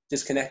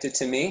 just connected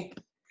to me.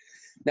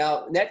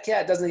 Now,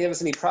 netcat doesn't give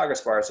us any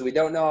progress bar, so we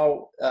don't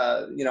know,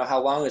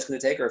 how long it's going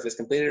to take or if it's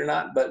completed or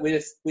not. But we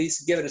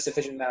give it a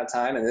sufficient amount of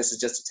time, and this is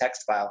just a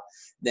text file,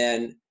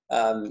 then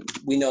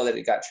we know that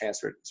it got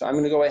transferred. So I'm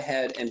going to go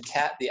ahead and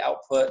cat the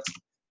output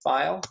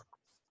file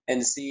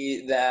and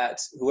see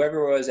that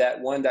whoever was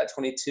at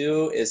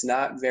 1.22 is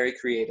not very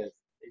creative.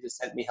 They just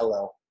sent me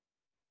hello.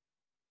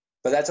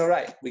 But that's all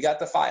right. We got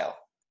the file.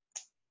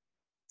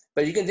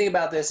 But you can think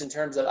about this in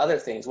terms of other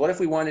things. What if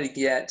we wanted to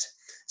get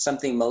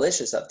something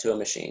malicious up to a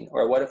machine?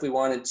 Or what if we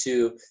wanted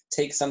to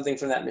take something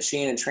from that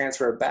machine and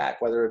transfer it back,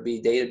 whether it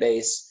be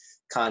database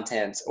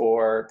content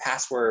or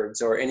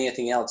passwords or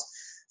anything else?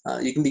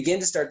 You can begin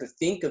to start to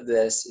think of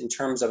this in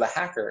terms of a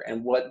hacker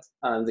and what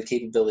the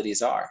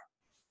capabilities are.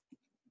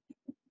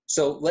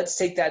 So let's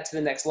take that to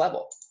the next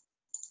level.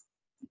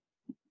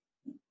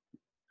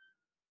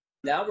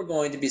 Now we're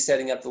going to be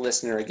setting up the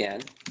listener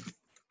again,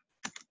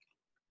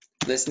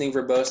 listening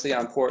verbosely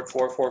on port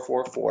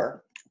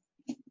 4444.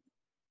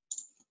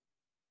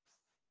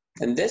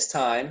 And this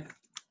time,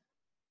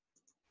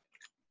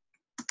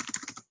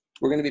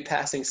 we're going to be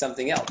passing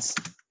something else.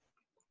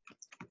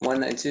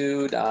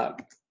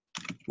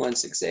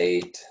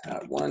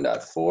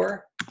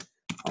 192.168.1.4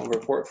 over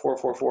port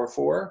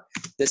 4444.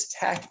 This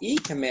TAC-E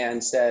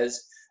command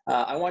says,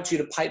 I want you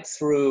to pipe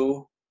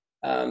through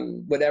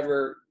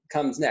whatever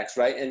comes next,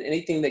 right? And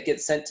anything that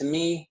gets sent to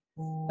me,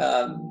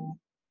 or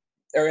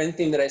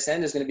anything that I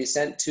send is going to be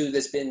sent to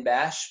this bin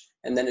bash,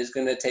 and then it's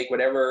going to take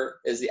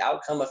whatever is the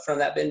outcome from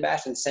that bin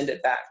bash and send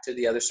it back to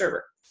the other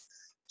server.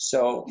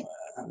 So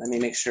let me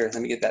make sure,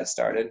 let me get that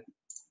started.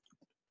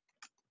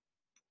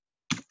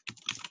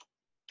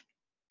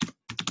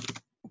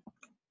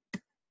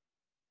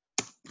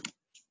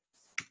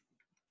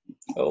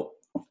 Oh,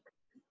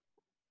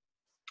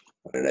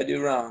 what did I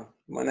do wrong?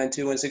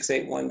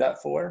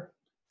 192.168.1.4.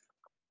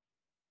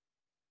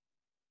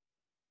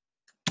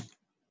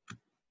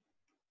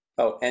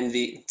 Oh,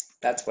 NV,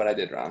 that's what I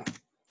did wrong.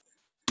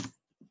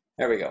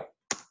 There we go.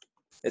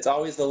 It's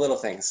always the little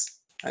things,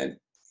 right?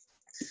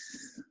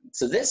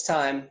 So this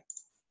time,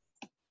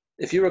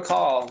 if you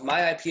recall,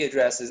 my IP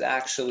address is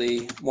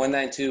actually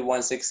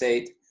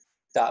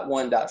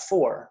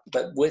 192.168.1.4,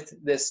 but with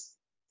this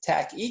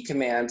TAC-E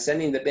command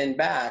sending the bin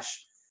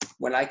bash,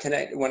 when I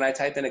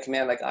type in a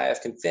command like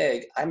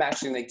ifconfig, I'm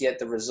actually going to get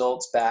the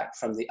results back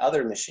from the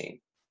other machine,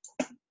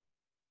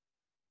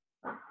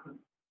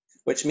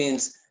 which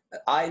means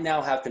I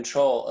now have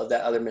control of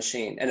that other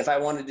machine. And if I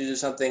wanted to do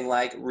something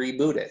like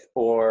reboot it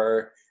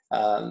or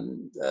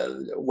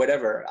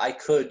whatever, I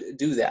could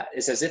do that.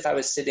 It's as if I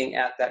was sitting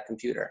at that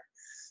computer.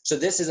 So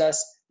this is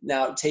us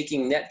now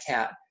taking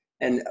netcat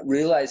and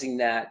realizing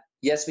that,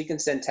 yes, we can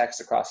send text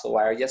across the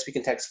wire. Yes, we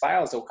can text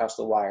files across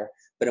the wire.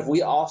 But if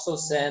we also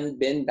send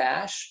bin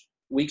bash,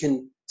 we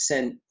can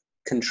send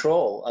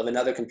control of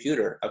another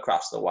computer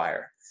across the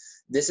wire.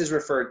 This is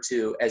referred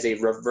to as a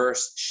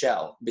reverse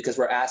shell because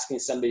we're asking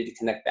somebody to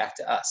connect back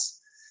to us.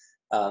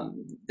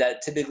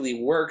 That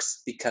typically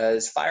works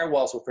because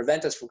firewalls will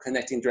prevent us from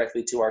connecting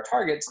directly to our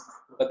targets,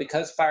 but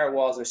because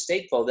firewalls are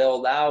stateful, they'll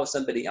allow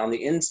somebody on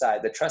the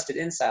inside, the trusted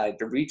inside,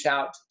 to reach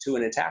out to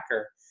an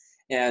attacker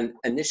and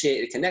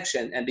initiate a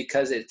connection, and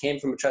because it came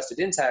from a trusted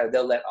insider,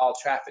 they'll let all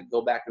traffic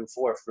go back and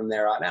forth from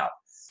there on out.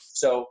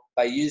 So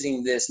by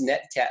using this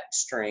netcat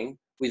string,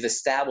 we've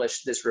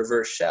established this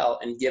reverse shell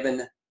and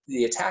given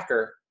the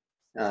attacker,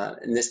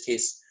 in this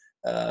case,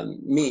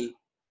 me,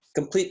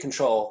 complete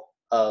control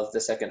of the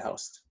second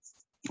host.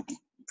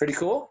 Pretty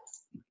cool?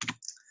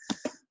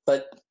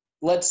 But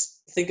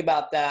let's think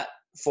about that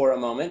for a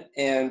moment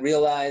and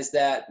realize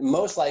that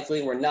most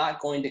likely we're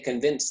not going to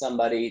convince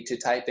somebody to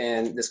type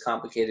in this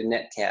complicated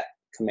netcat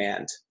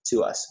command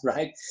to us,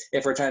 right?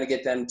 If we're trying to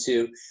get them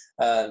to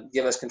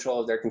give us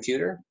control of their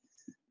computer.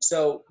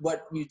 So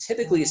what you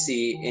typically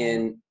see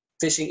in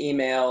phishing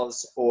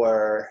emails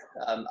or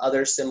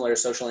other similar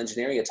social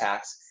engineering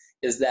attacks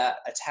is that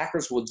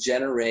attackers will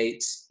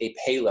generate a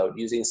payload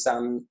using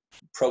some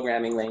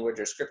programming language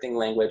or scripting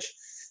language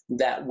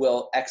that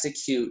will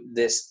execute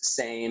this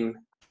same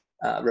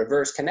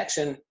reverse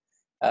connection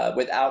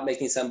without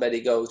making somebody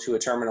go to a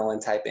terminal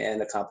and type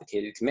in a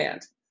complicated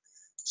command.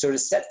 So to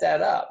set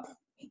that up,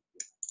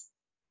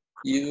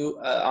 you,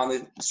 on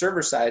the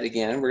server side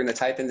again, we're going to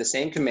type in the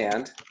same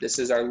command. This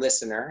is our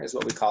listener, is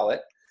what we call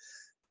it.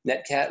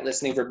 Netcat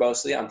listening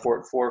verbosely on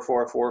port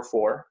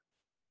 4444.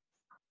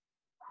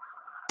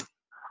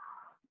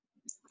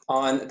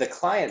 On the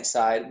client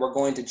side, we're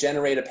going to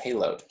generate a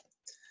payload.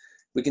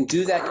 We can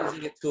do that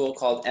using a tool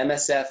called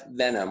MSF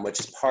Venom, which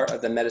is part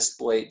of the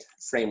Metasploit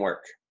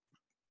framework.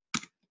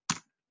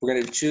 We're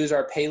going to choose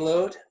our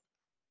payload,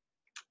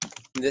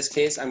 In this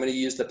case, I'm going to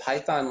use the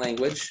Python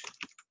language.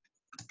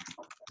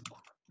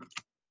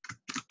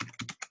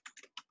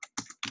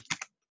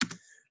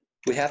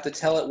 We have to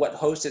tell it what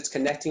host it's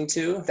connecting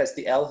to. That's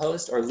the L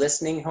host or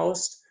listening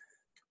host.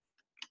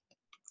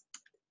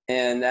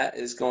 And that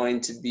is going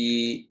to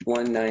be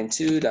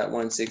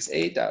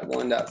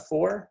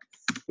 192.168.1.4.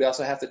 We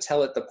also have to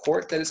tell it the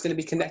port that it's going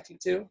to be connecting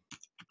to.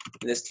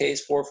 In this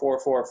case,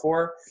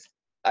 4444.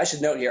 I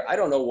should note here, I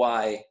don't know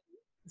why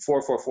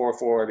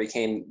 4444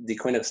 became the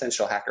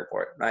quintessential hacker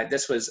port, right?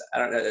 This was, I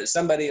don't know,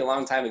 somebody a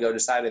long time ago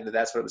decided that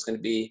that's what it was going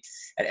to be.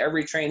 At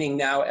every training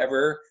now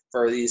ever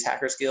for these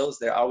hacker skills,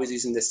 they're always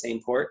using the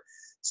same port.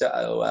 So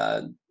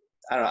I don't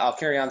know, I'll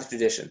carry on the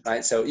tradition,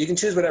 right? So you can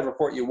choose whatever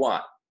port you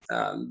want,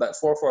 but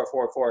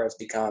 4444 has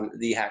become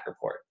the hacker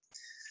port.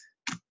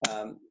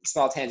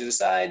 Small tangent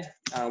aside,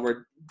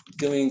 we're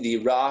doing the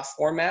raw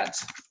format,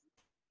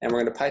 and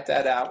we're going to pipe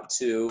that out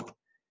to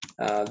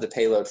the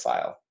payload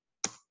file.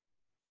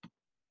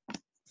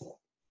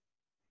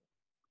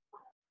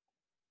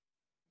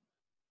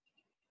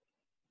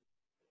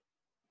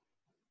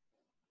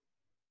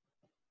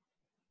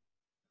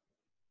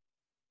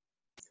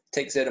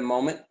 Takes it a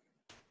moment.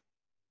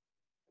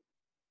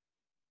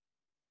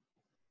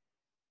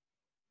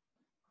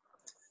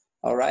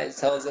 All right, it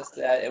tells us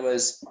that it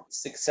was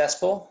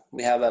successful.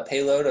 We have a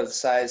payload of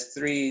size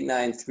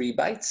 393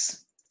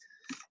 bytes.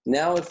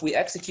 Now, if we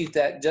execute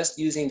that just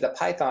using the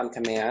Python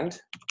command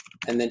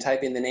and then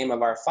type in the name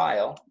of our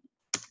file,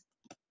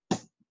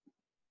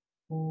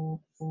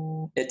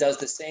 it does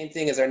the same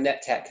thing as our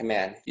netcat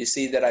command. You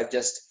see that I've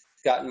just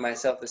gotten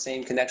myself the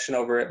same connection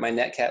over at my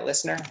netcat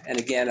listener. And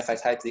again, if I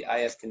type the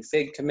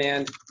ifconfig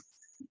command,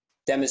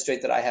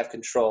 demonstrate that I have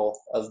control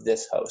of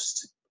this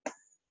host.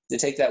 To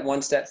take that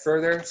one step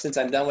further, since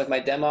I'm done with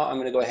my demo, I'm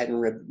going to go ahead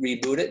and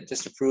reboot it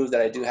just to prove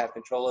that I do have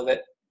control of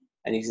it.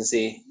 And you can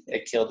see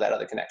it killed that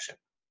other connection.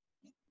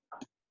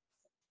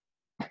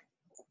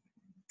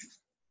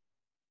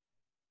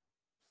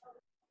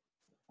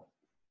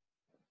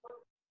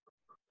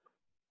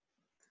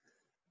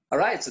 All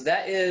right, so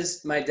that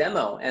is my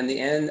demo and the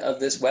end of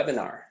this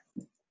webinar.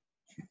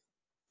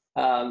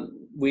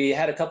 We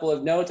had a couple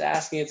of notes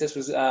asking if this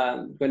was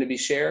going to be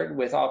shared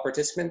with all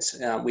participants.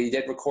 We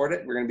did record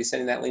it. We're going to be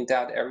sending that link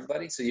out to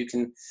everybody, so you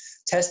can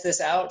test this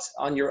out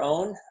on your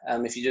own.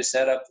 If you just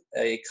set up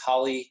a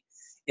Kali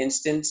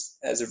instance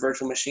as a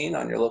virtual machine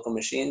on your local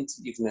machines,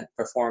 you can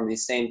perform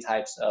these same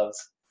types of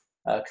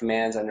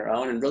commands on your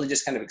own and really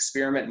just kind of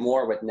experiment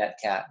more with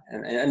netcat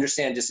and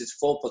understand just its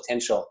full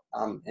potential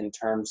in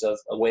terms of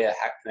a way an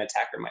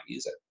attacker might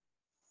use it.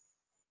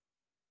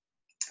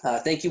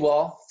 Thank you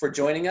all for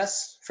joining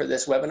us for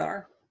this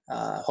webinar.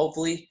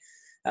 Hopefully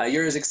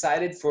you're as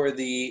excited for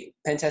the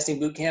Pentesting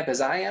Bootcamp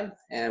as I am,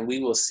 and we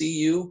will see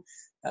you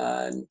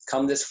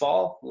come this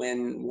fall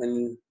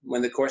when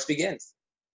the course begins.